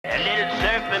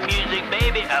music,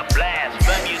 baby, a blast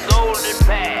from your golden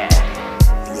past.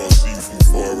 You know I see you from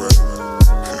afar, right?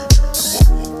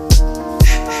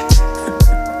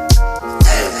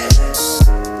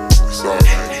 It's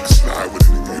alright, slide with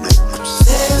it, you know.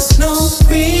 There's no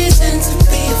reason to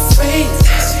be afraid.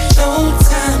 There's no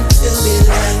time to be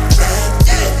like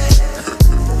that.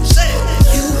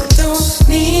 You don't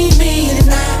need me and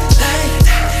I like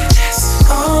that. That's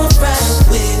alright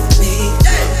with me.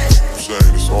 I'm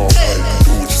saying it's alright,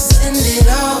 do what you Send it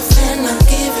off and I'll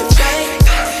give it right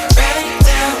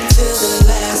down to the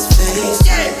last phase.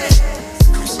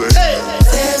 I'm saying.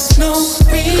 There's no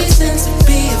reason to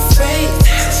be afraid.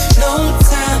 There's no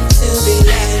time to be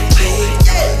like me.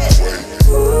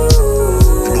 You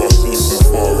know I see you from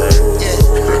afar, right?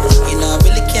 You know I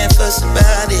really can't fuss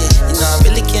about it. You know I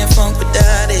really can't funk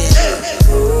without it.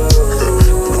 You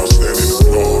know I'm standing in the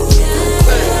car.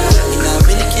 You know I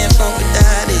really can't funk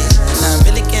without it. You know I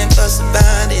really can't fuss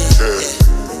about it.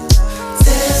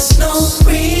 There's no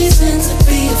reason to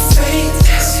be afraid.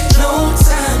 There's no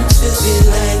time to be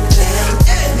like that.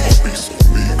 Be so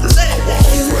meager.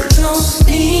 You don't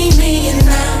need me and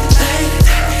I like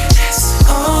that. That's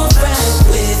alright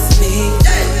with me.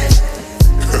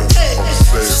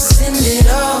 Send it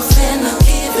off and I'll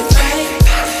give it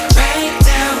right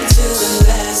down to the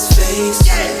last phase.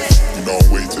 You know I'm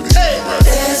way to the end, right?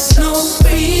 There's no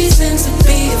reason to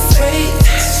be afraid.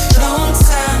 There's no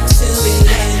time to be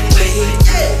like me.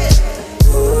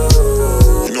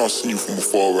 You know I see you from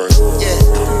afar, right?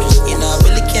 You know I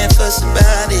really can't fuss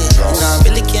about it. You know I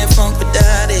really can't funk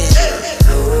without it.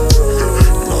 You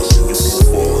know I see you from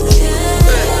afar, right?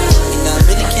 You know I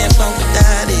really can't funk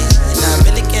without it. You know I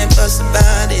really can't fuss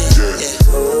about it.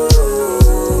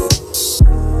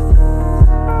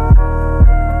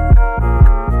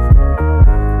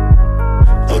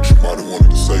 Thought you might have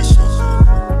wanted to say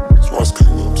something, so I just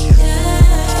came up to you.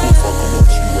 It's cool if I come up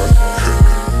to you, right?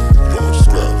 You don't have to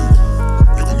grab me.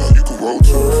 You can roll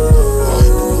to it. I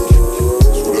ain't do much.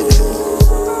 It's whatever you want.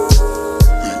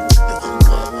 You can grab me. I'm gonna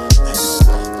grab me.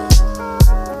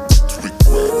 So we can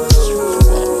grab me. So you can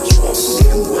grab me. So I'm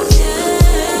gonna you right.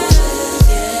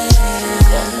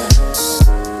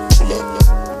 Pull up.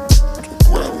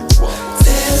 Grab me, grab me.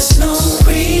 There's no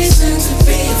reason to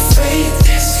be afraid.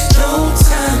 There's no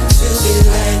time to be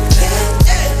like that.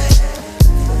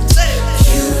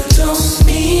 You don't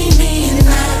need me and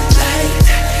I like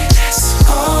that. That's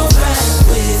alright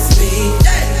with me.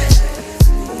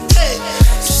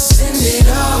 Just send it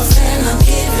off and I'll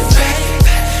give it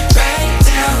right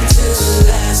down to the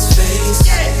last phase.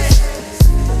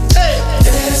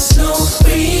 There's no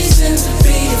reason to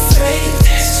be afraid.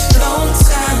 There's no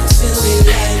time to be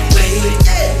like me.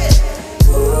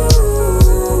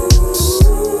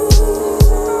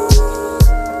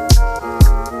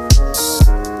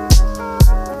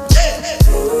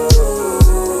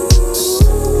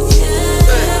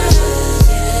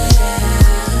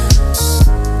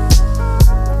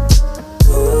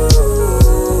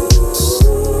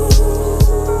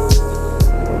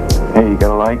 Hey, you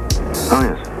got a light? Oh,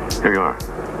 yes. Here you are.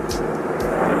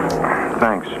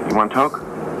 Thanks. You want Toke?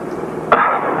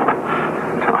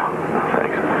 No,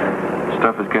 thanks.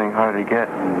 Stuff is getting harder to get.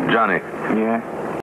 Johnny, Yeah?